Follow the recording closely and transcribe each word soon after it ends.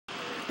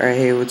Alright,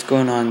 hey, what's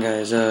going on,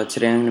 guys?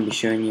 Today I'm going to be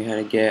showing you how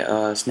to get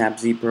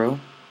Snapz Pro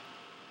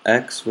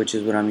X, which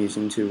is what I'm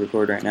using to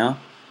record right now.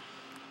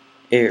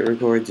 It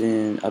records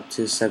in up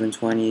to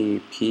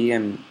 720p.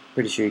 I'm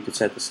pretty sure you could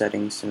set the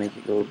settings to make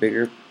it go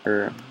bigger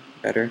or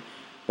better.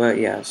 But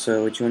yeah,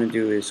 so what you want to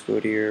do is go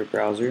to your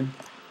browser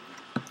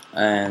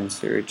and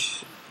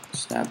search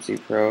Snapz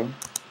Pro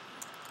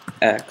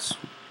X,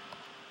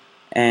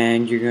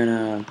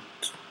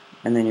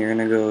 and then you're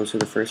gonna go to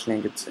the first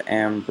link. It's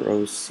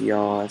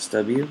Ambrosial.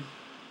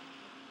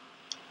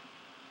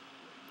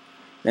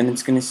 Then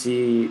it's gonna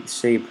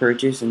say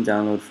purchase and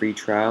download free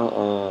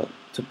trial.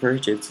 To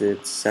purchase,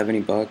 it's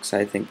 $70.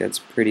 I think that's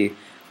pretty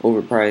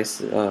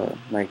overpriced.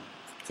 Like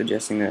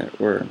suggesting that,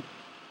 or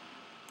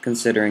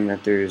considering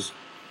that there's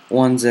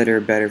ones that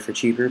are better for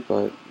cheaper,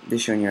 but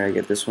just showing you how to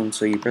get this one.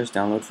 So you press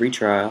download free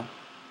trial,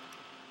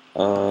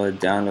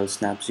 download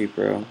Snapz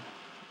Pro,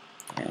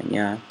 and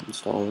yeah,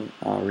 install it.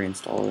 I'll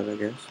reinstall it, I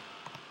guess.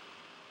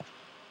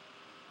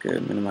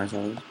 Good, minimize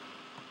all this.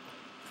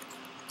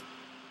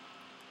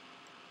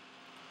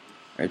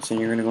 Alright, so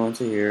you're gonna go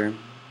into here.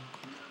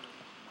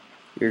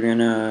 You're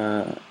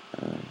gonna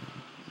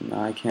no,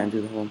 I can't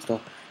do the whole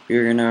install.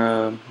 You're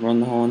gonna run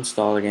the whole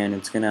install again.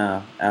 It's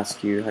gonna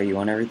ask you how you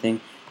want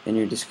everything. Then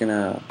you're just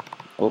gonna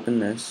open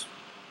this,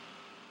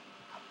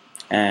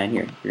 and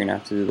here you're gonna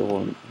have to do the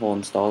whole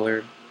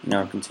installer.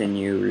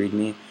 Continue,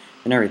 readme,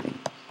 and everything.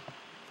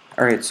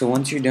 Alright, so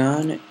once you're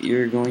done,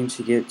 you're going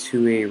to get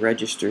to a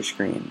register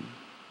screen.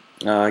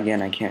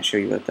 Again, I can't show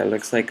you what that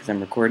looks like because I'm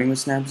recording with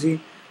Snapz.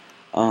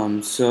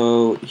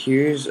 So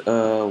here's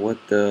what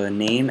the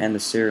name and the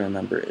serial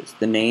number is.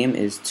 The name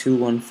is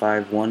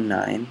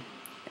 21519,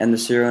 and the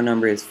serial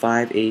number is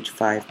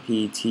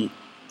 5H5PT.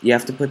 You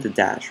have to put the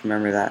dash,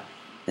 remember that.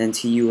 Then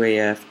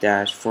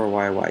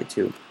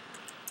TUAF-4YY2.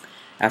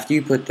 After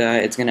you put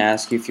that, it's gonna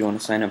ask you if you want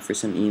to sign up for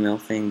some email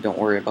thing. Don't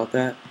worry about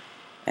that.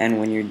 And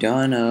when you're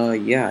done,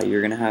 yeah,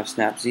 you're gonna have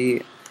Snapz,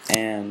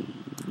 and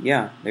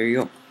yeah, there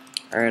you go.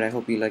 Alright, I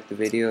hope you liked the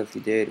video. If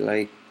you did,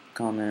 like,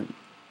 comment,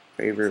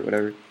 favorite,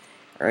 whatever.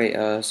 Alright,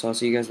 so I'll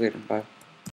see you guys later. Bye.